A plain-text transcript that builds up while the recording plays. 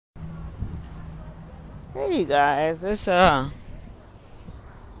Hey guys, it's all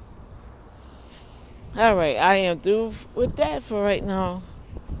right. I am through with that for right now.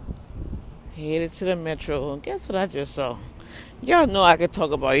 Headed to the metro. And guess what I just saw? Y'all know I can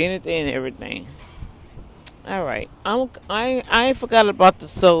talk about anything and everything. All right, I ain't forgot about the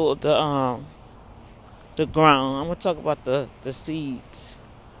ground. I'm gonna talk about the seeds.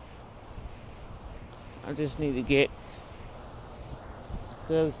 I just need to get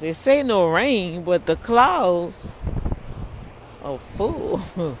because they say no rain, but the clouds are full.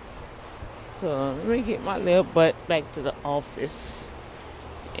 So let me get my little butt back to the office.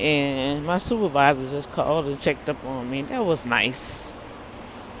 And my supervisor just called and checked up on me. That was nice.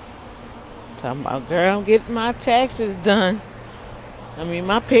 Talking about, girl, I'm getting my taxes done.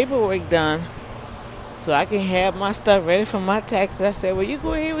 My paperwork done. So I can have my stuff ready for my taxes. I said, well, you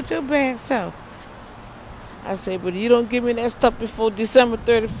go ahead with your bad self. I said, but you don't give me that stuff before December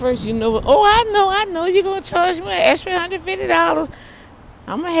 31st. You know what? Oh, I know. You're going to charge me an extra $150.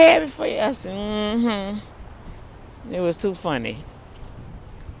 I'm going to have it for you. I said, It was too funny.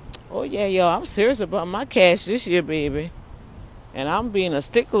 Oh, yeah, y'all, I'm serious about my cash this year, baby. And I'm being a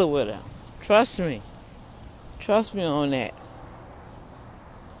stickler with it. Trust me. Trust me on that.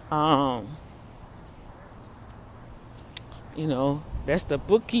 That's the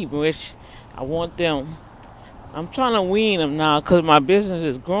bookkeeping, which I want them. I'm trying to wean them now because my business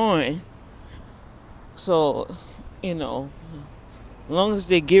is growing. So, as long as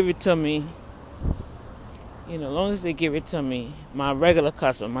they give it to me, my regular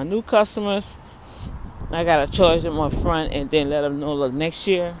customer, my new customers, I got to charge them up front and then let them know, look, next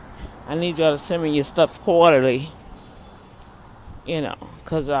year, I need y'all to send me your stuff quarterly,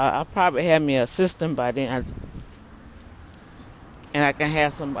 because I probably have me an assistant by then. And I can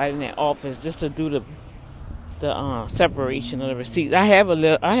have somebody in that office just to do the separation of the receipts. I have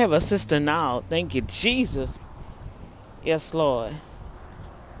an assistant now. Thank you, Jesus. Yes, Lord.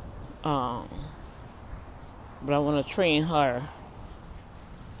 But I want to train her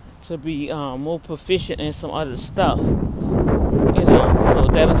to be more proficient in some other stuff. So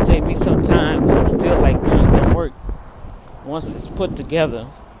that'll save me some time. But I'm still doing some work once it's put together.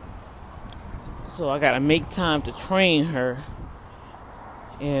 So I gotta make time to train her.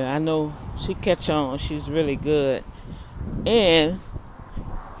 And I know she catch on. She's really good. And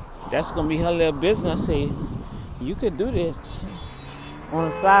that's going to be her little business. I say, you could do this on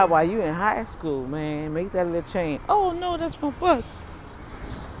the side while you in high school, man. Make that little change. Oh, no, that's my bus.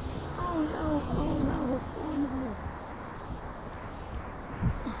 Oh, no.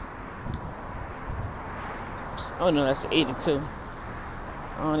 Oh, no, that's the 82.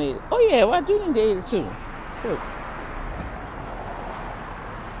 I don't need it. Oh, yeah, well, I do need the 82. Shoot.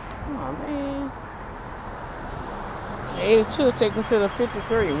 Oh, man. 82 take me to the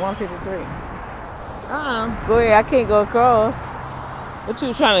 53, 153. Go ahead, I can't go across. What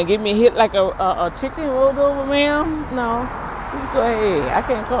you trying to get me hit like a chicken rolled over, ma'am? No. Just go ahead. I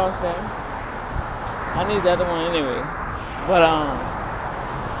can't cross that. I need the other one anyway.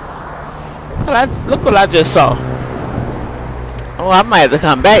 But, look what I just saw. Oh, I might have to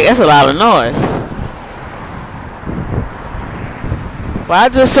come back. That's a lot of noise. Well, I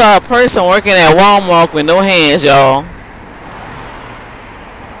just saw a person working at Walmart with no hands, y'all.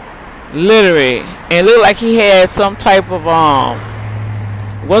 Literally. And it looked like he had some type of,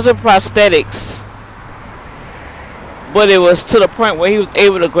 wasn't prosthetics. But it was to the point where he was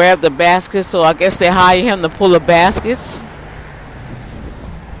able to grab the baskets. So I guess they hired him to pull the baskets.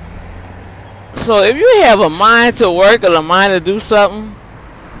 So if you have a mind to work or a mind to do something,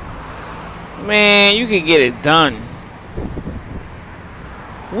 man, you can get it done.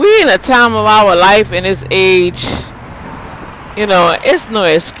 We in a time of our life in this age, it's no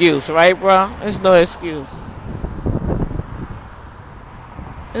excuse, right, bro? It's no excuse.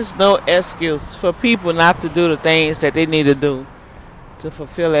 It's no excuse for people not to do the things that they need to do to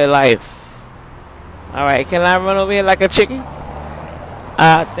fulfill their life. All right, can I run over here like a chicken?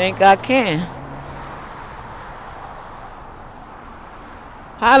 I think I can.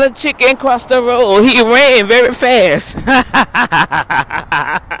 How the chicken crossed the road? He ran very fast.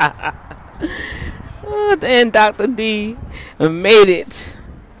 Then Dr. D made it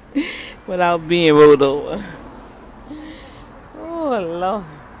without being rolled over. Oh, Lord.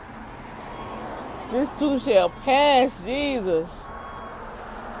 This too shall pass, Jesus.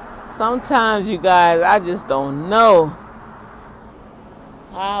 Sometimes, you guys, I just don't know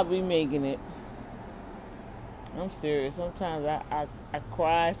how I'll be making it. I'm serious. Sometimes I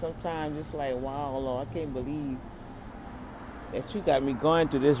cry. Sometimes just like, wow, Lord, I can't believe that you got me going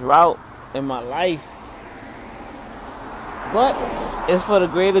through this route in my life. But it's for the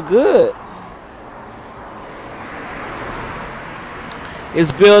greater good.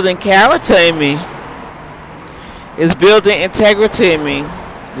 It's building character in me. It's building integrity in me.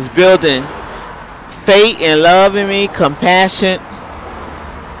 It's building faith and love in me, compassion,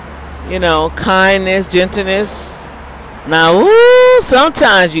 kindness, gentleness. Now,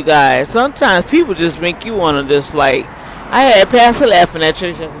 sometimes you guys, sometimes people just make you want to just like, I had Pastor laughing at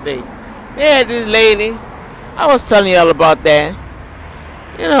church yesterday. They had this lady, I was telling y'all about that.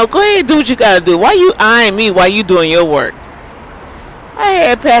 Go ahead and do what you got to do. Why you eyeing me while you doing your work? I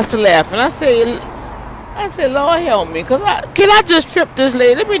had Pastor laughing. I said, Lord help me. Can I just trip this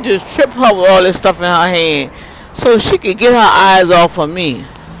lady? Let me just trip her with all this stuff in her hand so she can get her eyes off of me.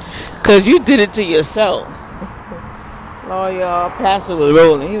 Because you did it to yourself. Lord, y'all, Pastor was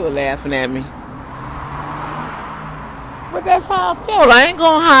rolling. He was laughing at me. But that's how I felt. I ain't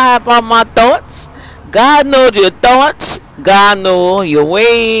going to hide about my thoughts. God knows your thoughts. God knows your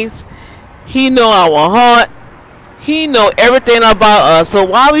ways. He knows our heart. He know everything about us. So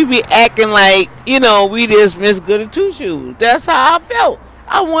why we be acting like, we just Miss Goody Two Shoes? That's how I felt.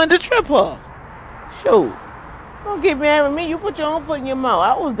 I wanted to trip her. Shoot. Don't get mad with me. You put your own foot in your mouth.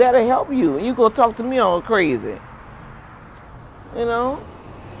 I was there to help you. And you go talk to me all crazy. And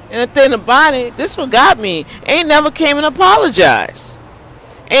the thing about it, this what got me. Ain't never came and apologized.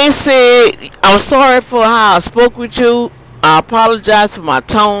 Ain't said, I'm sorry for how I spoke with you. I apologize for my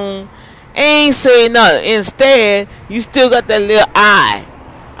tone. Ain't say nothing. Instead, you still got that little eye.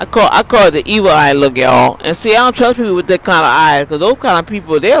 I call it the evil eye look, y'all. And see, I don't trust people with that kind of eye, because those kind of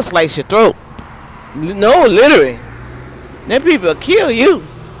people, they'll slice your throat. No, literally. Them people will kill you.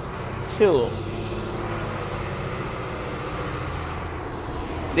 Sure.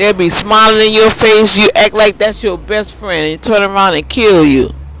 They'll be smiling in your face. You act like that's your best friend, and you turn around and kill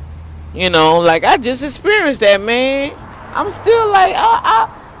you. Like I just experienced that, man. I'm still like, I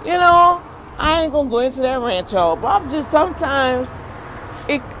ain't gonna go into that rant, y'all. But I'm just sometimes,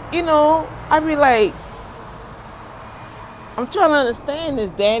 I be like, I'm trying to understand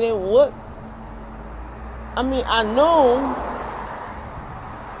this, Daddy. What? I mean, I know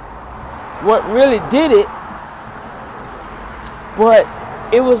what really did it, but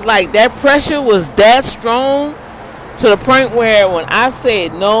it was like that pressure was that strong to the point where when I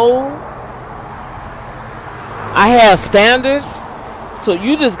said no, I have standards. So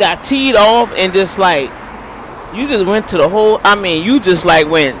you just got teed off and just like, you just went to the whole, you just like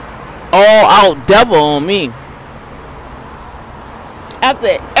went all out devil on me.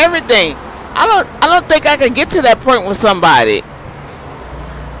 After everything, I don't think I can get to that point with somebody.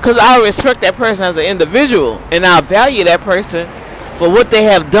 Because I respect that person as an individual. And I value that person for what they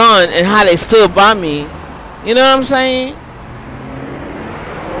have done and how they stood by me. You know what I'm saying?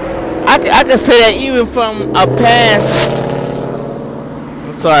 I can say that even from a past.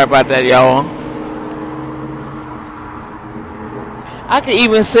 I'm sorry about that, y'all. I can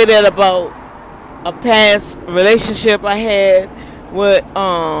even say that about a past relationship I had with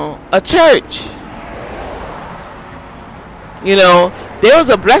a church. There was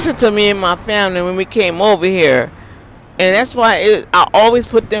a blessing to me and my family when we came over here. And that's why I always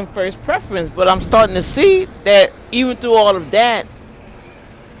put them first preference. But I'm starting to see that even through all of that,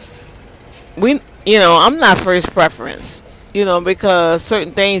 I'm not first preference. Because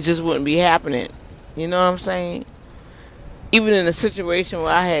certain things just wouldn't be happening. You know what I'm saying? Even in a situation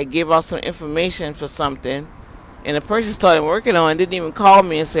where I had give out some information for something, and the person started working on it, didn't even call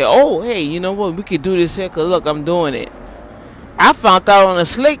me and say, oh, hey, you know what, we could do this here, because look, I'm doing it. I found out on a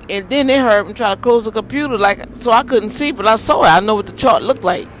slick, and then they heard me try to close the computer, so I couldn't see, but I saw it. I know what the chart looked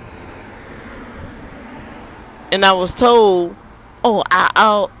like. And I was told,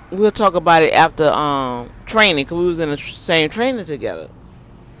 oh, we'll talk about it after training, because we was in the same training together.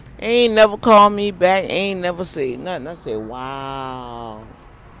 Ain't never called me back, ain't never said nothing. I said, wow,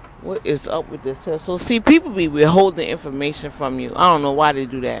 what is up with this here? So see, people be withholding information from you. I don't know why they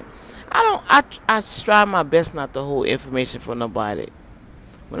do that. I strive my best not to hold information from nobody.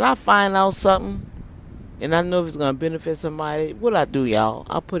 When I find out something and I know if it's going to benefit somebody, what I do, y'all?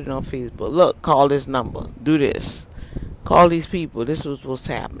 I put it on Facebook. Look, call this number. Do this. Call these people. This was what's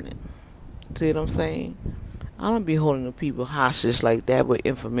happening. See what I'm saying? I don't be holding the people hostage like that with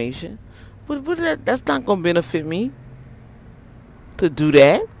information. But that's not going to benefit me to do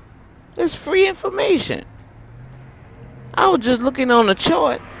that. It's free information. I was just looking on the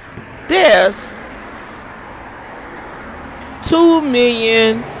chart. There's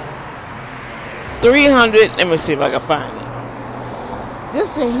 2,300,000. Let me see if I can find it.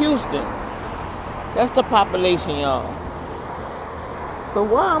 Just in Houston. That's the population, y'all. So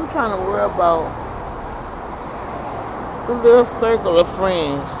why I'm trying to worry about the little circle of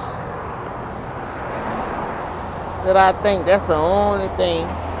friends that I think that's the only thing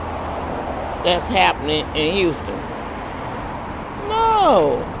that's happening in Houston.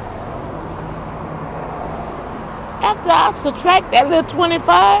 No. After I subtract that little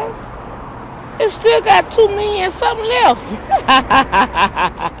 25, it still got 2 million something left.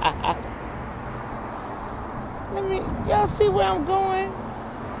 Y'all see where I'm going?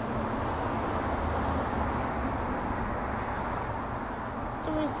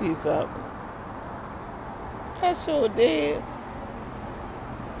 Let me see something. I sure did.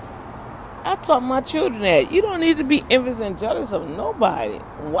 I taught my children that you don't need to be envious and jealous of nobody.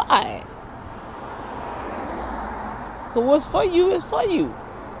 Why? Because what's for you is for you.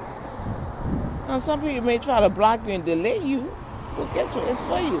 Now, some people may try to block you and delay you, but guess what? It's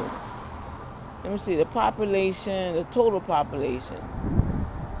for you. Let me see the population, the total population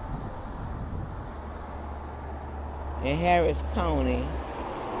in Harris County.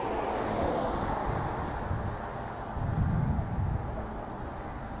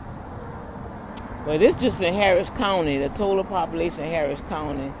 But it's just in Harris County. The total population in Harris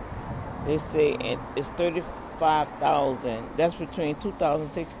County, they say it's 35,000. That's between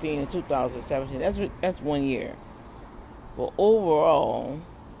 2016 and 2017. That's 1 year. But overall,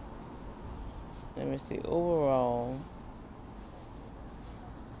 let me see. Overall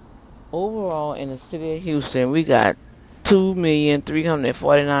in the city of Houston, we got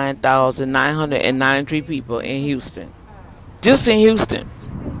 2,349,993 people in Houston. Just in Houston.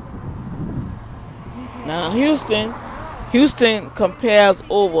 Now Houston compares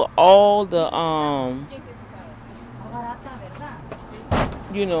over all the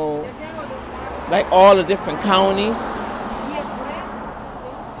like all the different counties.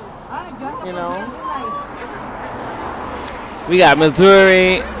 We got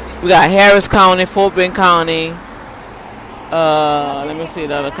Missouri, we got Harris County, Fort Bend County. Let me see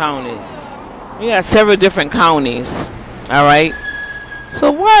the other counties. We got several different counties. All right.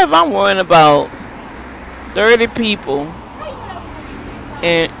 So why if I'm worrying about 30 people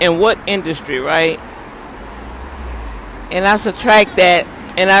in what industry, right? And I subtract that,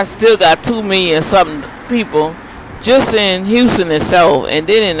 and I still got 2 million something people just in Houston itself, and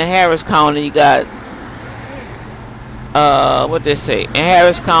then in the Harris County you got what they say in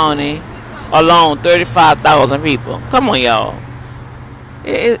Harris County alone 35,000 people. Come on, y'all.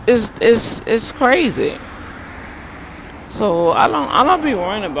 It's crazy. So I don't be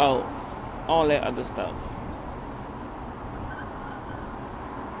worrying about all that other stuff.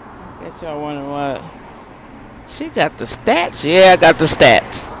 I guess y'all wondering what she got the stats. Yeah, I got the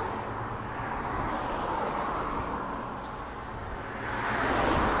stats.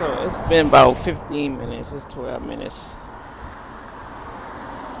 So it's been about 15 minutes. It's 12 minutes.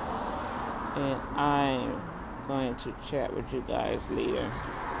 And I'm going to chat with you guys later.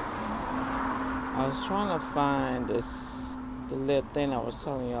 I was trying to find the little thing I was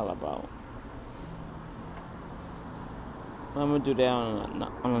telling y'all about. I'm going to do that on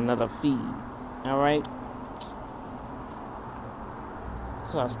another feed. Alright?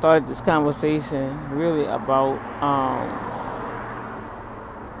 So I started this conversation really about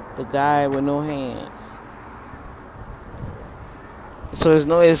the guy with no hands. So there's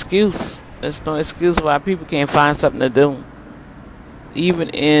no excuse. There's no excuse why people can't find something to do. Even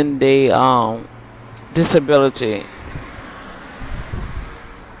in the disability.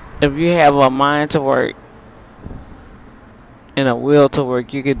 If you have a mind to work and a will to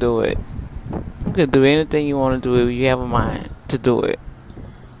work, you can do it. You can do anything you want to do if you have a mind to do it.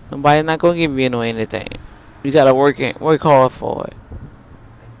 Nobody's not gonna give you anything. You gotta work hard for it.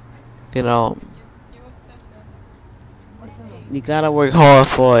 You gotta work hard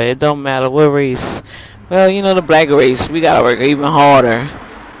for it. It don't matter what race. Well, the black race, we gotta work even harder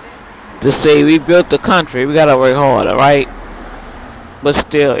to say we built the country. We gotta work harder, right? But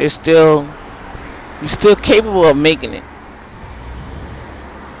still, you're still capable of making it.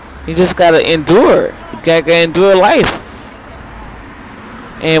 You just gotta endure. You gotta endure life.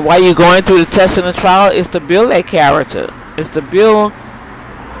 And while you're going through the test and the trial, it's to build that character. It's to build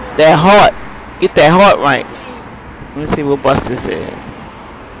that heart. Get that heart right. Let me see what bus this is.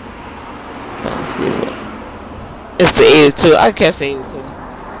 Let's see what. It's the 82. I catch the 82.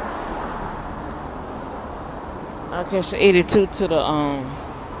 I'll catch the 82 to the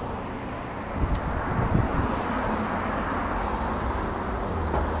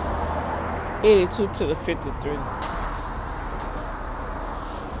 82 to the 53.